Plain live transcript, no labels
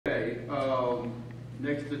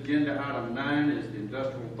Next agenda item 9 is the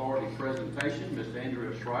Industrial Authority presentation. Ms.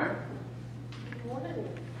 Andrea Schruijer. Good morning.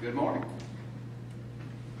 Good morning.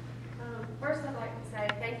 First, I'd like to say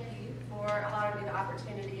thank you for allowing me the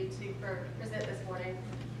opportunity to present this morning,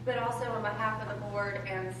 but also on behalf of the board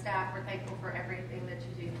and staff, we're thankful for everything that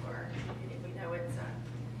you do for our community. We know it's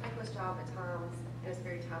a thankless job at times, and it's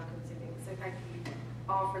very time consuming. So thank you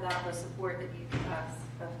all for that, the support that you give us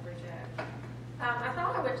for Joe. I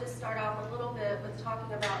thought I would just start off a little bit with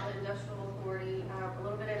talking about the Industrial Authority, a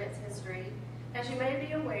little bit of its history. As you may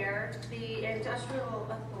be aware, the Industrial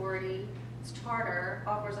Authority's charter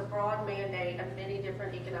offers a broad mandate of many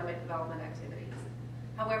different economic development activities.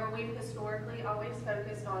 However, we've historically always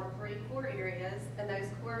focused on 3 core areas, and those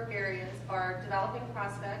core areas are developing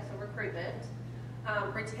prospects and recruitment,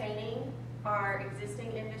 retaining our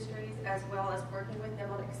existing industries, as well as working with them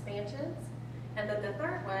on expansions. And then the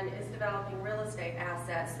third one is developing real estate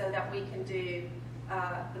assets so that we can do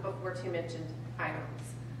the before 2 mentioned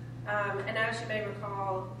items. And as you may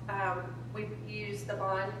recall, we used the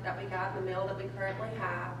bond that we got in the mill that we currently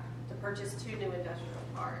have to purchase 2 new industrial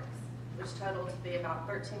parks, which totaled to be about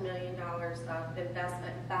 $13 million of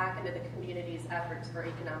investment back into the community's efforts for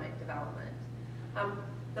economic development.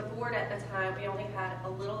 The board at the time, we only had a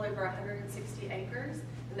little over 160 acres,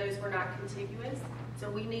 and those were not contiguous, so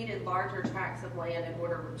we needed larger tracts of land in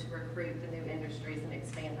order to recruit the new industries and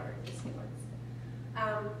expand our existing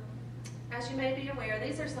ones. As you may be aware,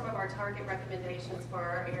 these are some of our target recommendations for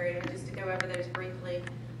our area, just to go over those briefly.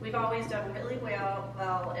 We've always done really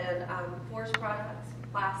well in forest products,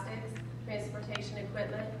 plastics, transportation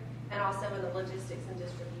equipment, and also in the logistics and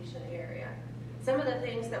distribution area. Some of the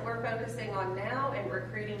things that we're focusing on now in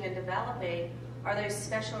recruiting and developing are those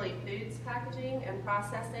specialty foods packaging and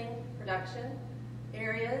processing production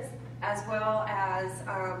areas, as well as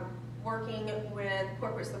working with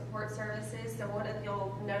corporate support services. So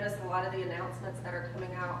you'll notice a lot of the announcements that are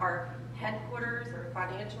coming out are headquarters or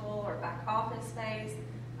financial or back office space,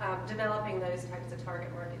 developing those types of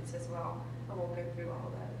target markets as well. I won't go through all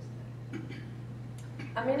of those.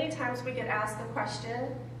 Many times we get asked the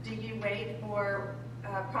question, do you wait for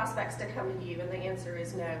prospects to come to you? And the answer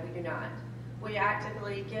is no, we do not. We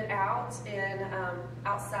actively get out in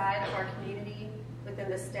outside of our community, within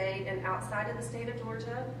the state and outside of the state of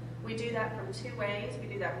Georgia. We do that from 2 ways. We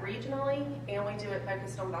do that regionally, and we do it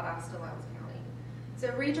focused on Valdosta, Lowndes County. So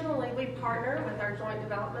regionally, we partner with our Joint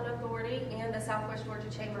Development Authority and the Southwest Georgia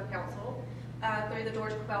Chamber Council through the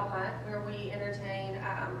Georgia Quail Hunt, where we entertain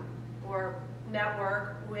or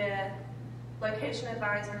network with location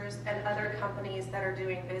advisors and other companies that are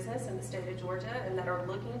doing business in the state of Georgia and that are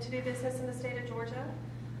looking to do business in the state of Georgia.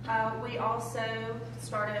 We also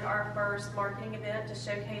started our first marketing event to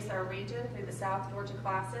showcase our region through the South Georgia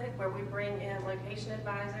Classic, where we bring in location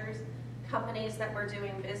advisors, companies that we're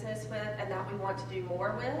doing business with and that we want to do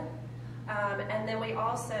more with. And then we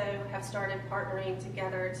also have started partnering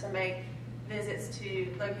together to make visits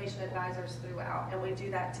to location advisors throughout, and we do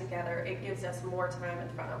that together. It gives us more time in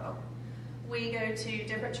front of them. We go to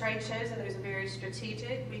different trade shows, and those are very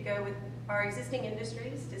strategic. We go with our existing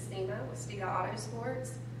industries to SEMA with STIGA Auto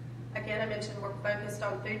Sports. Again, I mentioned we're focused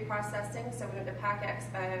on food processing, so we went to Pack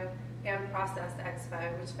Expo and Process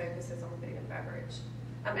Expo, which focuses on food and beverage.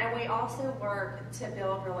 And we also work to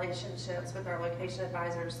build relationships with our location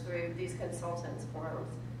advisors through these consultants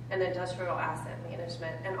forums and industrial asset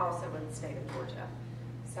management, and also in the state of Georgia.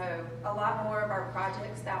 So a lot more of our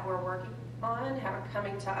projects that we're working on are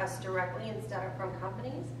coming to us directly instead of from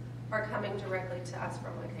companies, are coming directly to us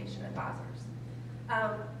from location advisors.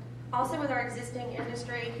 Also with our existing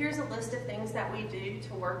industry, here's a list of things that we do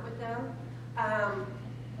to work with them.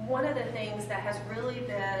 One of the things that has really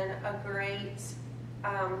been a great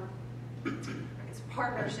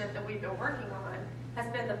partnership that we've been working on has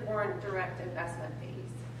been the foreign direct investment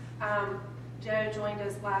piece. Joe joined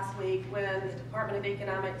us last week when the Department of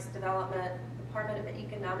Economic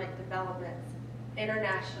Development's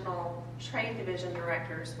International Trade Division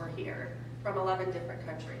directors were here from 11 different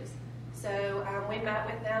countries. So we met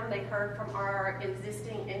with them. They heard from our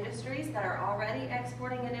existing industries that are already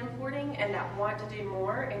exporting and importing and that want to do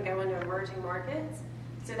more and go into emerging markets.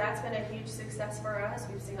 So that's been a huge success for us.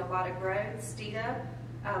 We've seen a lot of growth. Stida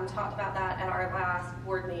talked about that at our last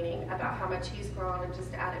board meeting, about how much he's grown and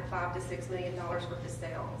just added $5 to $6 million worth of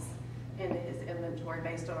sales into his inventory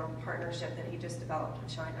based on our partnership that he just developed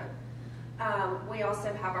with China. We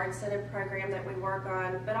also have our incentive program that we work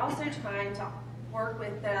on, but also trying to work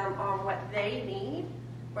with them on what they need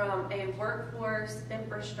from a workforce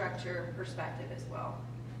infrastructure perspective as well.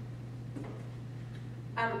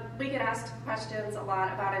 We get asked questions a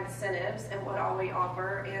lot about incentives and what all we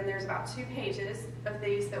offer, and there's about 2 pages of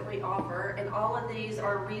these that we offer, and all of these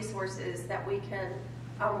are resources that we can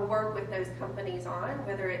work with those companies on,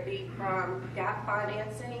 whether it be from gap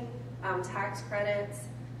financing, tax credits,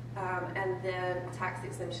 and then tax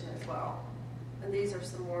exemption as well. And these are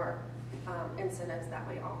some more incentives that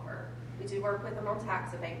we offer. We do work with them on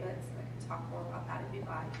tax abatements. I can talk more about that if you'd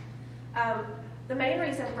like. The main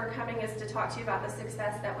reason for coming is to talk to you about the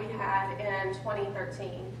success that we had in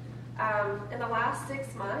 2013. In the last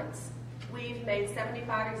 6 months, we've made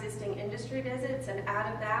 75 existing industry visits, and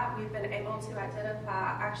out of that, we've been able to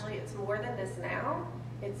identify, actually it's more than this now,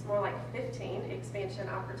 it's more like 15 expansion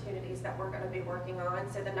opportunities that we're going to be working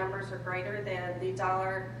on. So the numbers are greater than the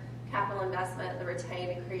dollar capital investment, the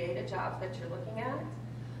retained and created jobs that you're looking at.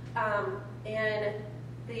 In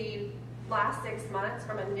the last 6 months,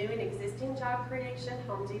 from a new and existing job creation,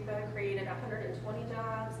 Home Depot created 120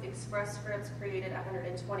 jobs, Express Scripts created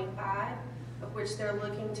 125, of which they're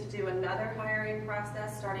looking to do another hiring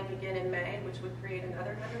process starting again in May, which would create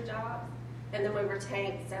another 100 jobs. And then we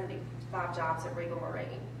retained 75 jobs at Regal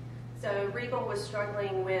Marine. So Regal was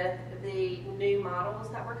struggling with the new models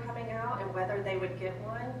that were coming out and whether they would get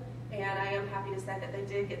one. And I am happy to say that they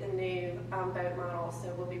did get the new boat model,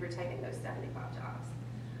 so we'll be retaining those 75 jobs.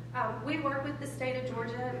 We work with the state of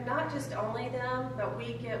Georgia, not just only them, but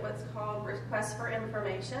we get what's called requests for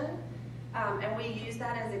information. And we use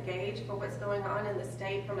that as a gauge for what's going on in the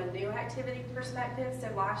state from a new activity perspective. So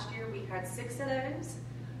last year we had 6 of those,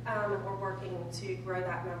 and we're working to grow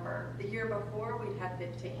that number. The year before we had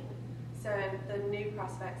 15. So the new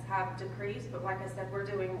prospects have decreased, but like I said, we're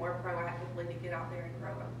doing more proactively to get out there and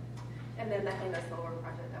grow them. And then the Hannah Solar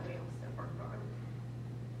project that we also worked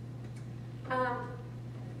on.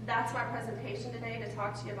 That's my presentation today, to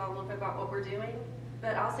talk to you about a little bit about what we're doing.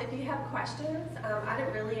 But also, if you have questions,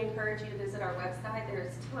 I'd really encourage you to visit our website.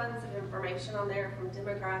 There's tons of information on there, from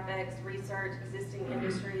demographics, research, existing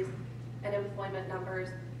industries, and employment numbers.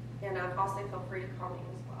 And also feel free to call me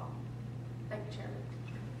as well. Thank you, Chairman.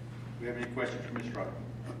 Do we have any questions for Ms.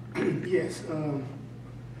 Schruijer? Yes.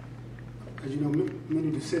 As you know, many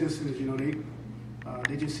of the citizens,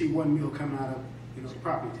 they just see one meal coming out of,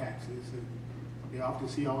 property taxes. And they often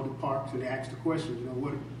see all the parks and they ask the question,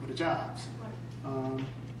 what are the jobs?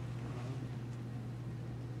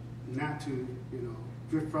 Not to,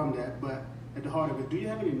 drift from that, but at the heart of it, do you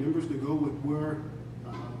have any numbers to go with where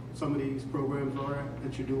some of these programs are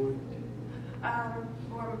that you're doing?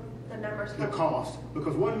 Or the numbers? The cost,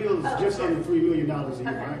 because one meal is just under $3 million a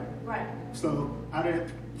year, right? Right. So I'd have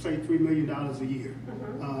to say $3 million a year.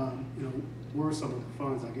 Mm-hmm. Where are some of the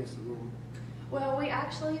funds, I guess, to go? Well, we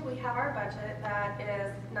have our budget that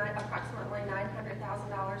is approximately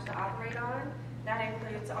 $900,000 to operate on. That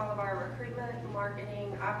includes all of our recruitment,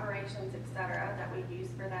 marketing, operations, et cetera, that we use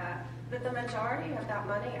for that. But the majority of that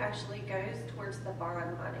money actually goes towards the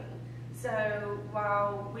bond money. So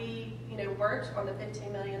while we, worked on the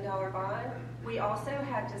 $15 million bond, we also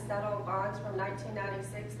had to settle bonds from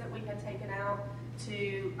 1996 that we had taken out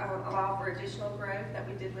to allow for additional growth that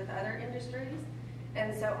we did with other industries.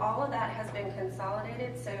 And so all of that has been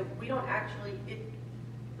consolidated. So we don't actually,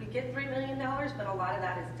 we get $3 million, but a lot of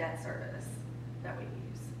that is debt service that we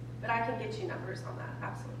use. But I can get you numbers on that,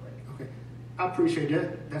 absolutely. Okay, I appreciate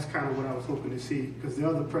that. That's kind of what I was hoping to see, because the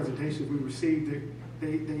other presentations we received,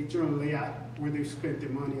 they generally lay out where they spent their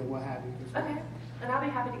money or what have you. Okay, and I'll be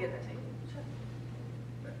happy to get that to you. Sure.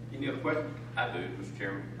 Any other questions? I do, Mr.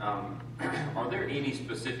 Chairman. Are there any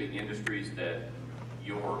specific industries that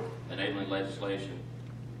your enabling legislation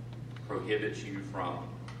prohibits you from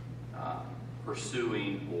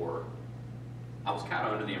pursuing? Or I was kind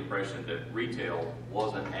of under the impression that retail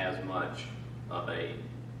wasn't as much of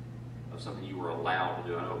something you were allowed to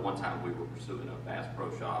do. I know at one time we were pursuing a Bass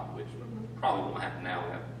Pro Shop, which probably won't happen now.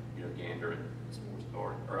 We have Gander and Sports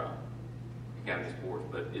Authority, or Academy Sports.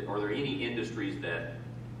 But are there any industries that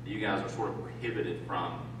you guys are sort of prohibited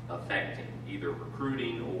from affecting, either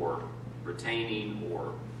recruiting or retaining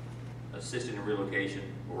or assisting in relocation,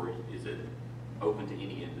 or is it open to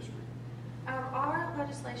any industry? Our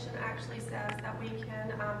legislation actually says that we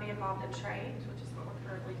can be involved in trade, which is what we're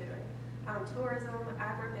currently doing. Tourism,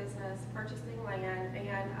 agribusiness, purchasing land,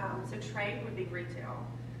 and so trade would be retail.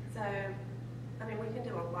 So, we can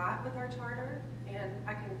do a lot with our charter, and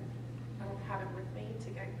I don't have it with me to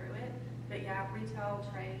go through it, but yeah, retail,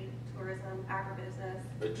 trade, tourism, agribusiness.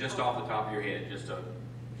 But just off the top of your head,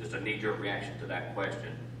 just a knee-jerk reaction to that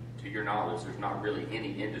question, to your knowledge, there's not really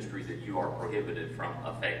any industry that you are prohibited from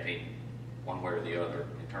affecting one way or the other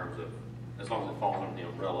in terms of, as long as it falls under the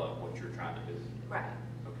umbrella of what you're trying to do. Right.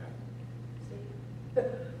 Okay. See?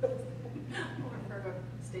 I'll refer to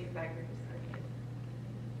Steve back here.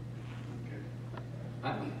 I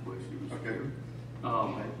have a question, Mr. Okay. Chairman.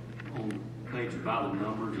 On page by the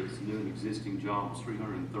numbers, it's new and existing jobs,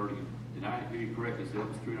 330. Did I hear you correctly? That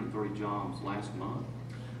was 330 jobs last month?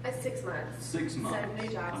 6 months. 6 months. So new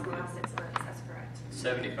jobs in the Okay. last 6 months, that's correct.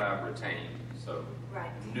 75 retained, so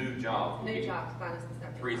Right. new jobs. will New be jobs minus the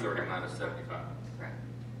 75. 330 minus 75. Correct.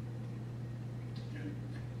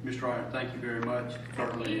 Ms. Schruijer, thank you very much.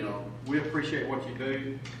 Certainly, you. we appreciate what you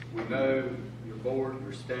do. We know your board,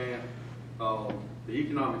 your staff. The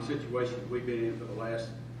economic situation we've been in for the last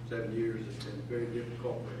 7 years has been very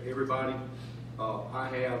difficult for everybody. I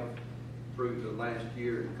have, through the last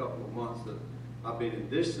year and a couple of months that I've been in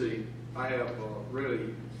this seat, I have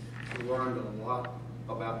really learned a lot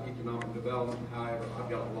about economic development. However, I've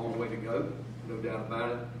got a long way to go, no doubt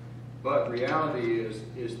about it. But reality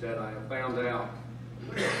is that I have found out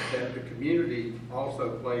that the community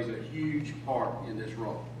also plays a huge part in this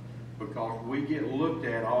role, because we get looked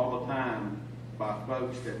at all the time by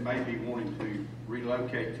folks that may be wanting to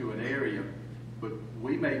relocate to an area, but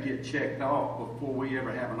we may get checked off before we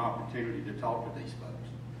ever have an opportunity to talk to these folks.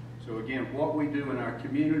 So again, what we do in our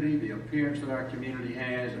community, the appearance that our community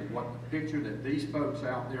has, and what the picture that these folks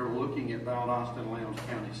out there looking at Valdosta and Lowndes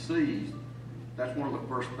County sees, that's one of the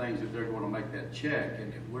first things that they're going to make that check.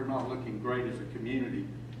 And if we're not looking great as a community,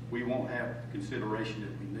 we won't have the consideration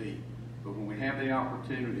that we need. But when we have the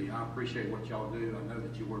opportunity, I appreciate what y'all do. I know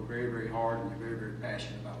that you work very, very hard and you're very, very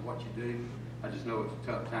passionate about what you do. I just know it's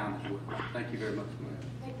a tough time to work. Thank you very much for that.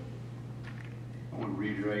 Thank you. I want to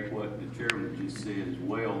reiterate what the chairman just said as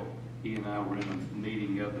well. He and I were in a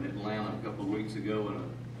meeting up in Atlanta a couple of weeks ago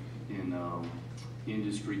in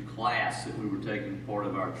industry class that we were taking part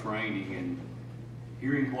of our training, and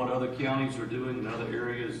hearing what other counties are doing and other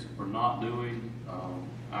areas are not doing.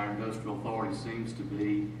 Our industrial authority seems to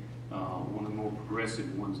be one of the more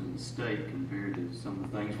progressive ones in the state compared to some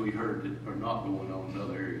of the things we heard that are not going on in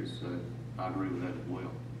other areas. So I agree with that as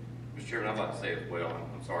well. Mr. Chairman, I'd like to say as well, and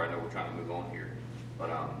I'm sorry, I know we're trying to move on here, but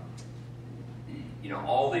you know,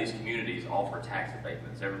 all these communities offer tax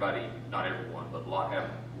abatements. Everybody, not everyone, but a lot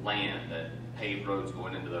have land that paved roads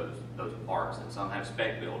going into those parks, and some have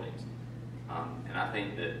spec buildings. And I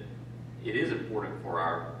think that it is important for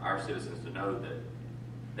our citizens to know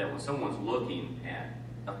that when someone's looking at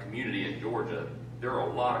a community in Georgia, there are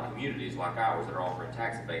a lot of communities like ours that are offering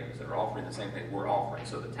tax abatements, that are offering the same thing we're offering.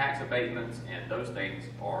 So the tax abatements and those things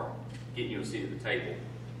are getting you a seat at the table.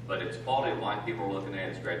 But it's quality of life people are looking at,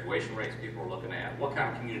 it's graduation rates people are looking at. What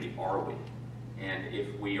kind of community are we? And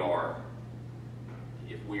if we are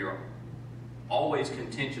always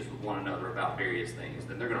contentious with one another about various things,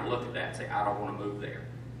 then they're going to look at that and say, I don't want to move there.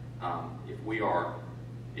 If we are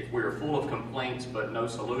full of complaints but no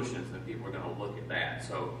solutions, then people are going to look at that.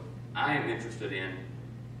 So I am interested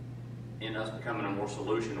in us becoming a more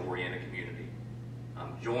solution-oriented community.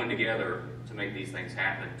 Join together to make these things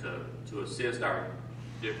happen, to assist our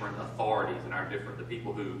different authorities and the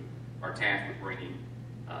people who are tasked with bringing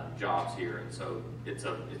jobs here. And so it's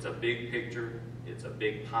a big picture, it's a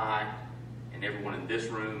big pie, and everyone in this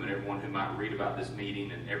room and everyone who might read about this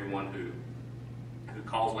meeting and everyone who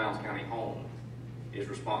calls Lowndes County home is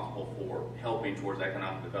responsible for helping towards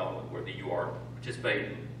economic development, whether you are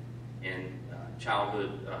participating in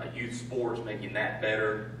childhood youth sports, making that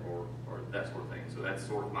better, or that sort of thing. So that's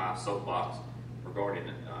sort of my soapbox regarding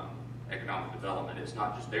economic development. It's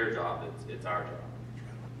not just their job, it's our job.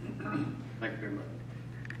 Thank you very much.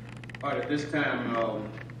 All right, at this time, I'll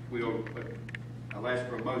ask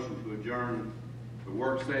for a motion to adjourn the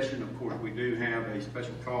work session. Of course, we do have a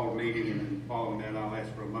special call meeting, and then following that, I'll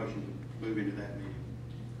ask for a motion to move into that meeting.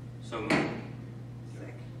 So moved. Second.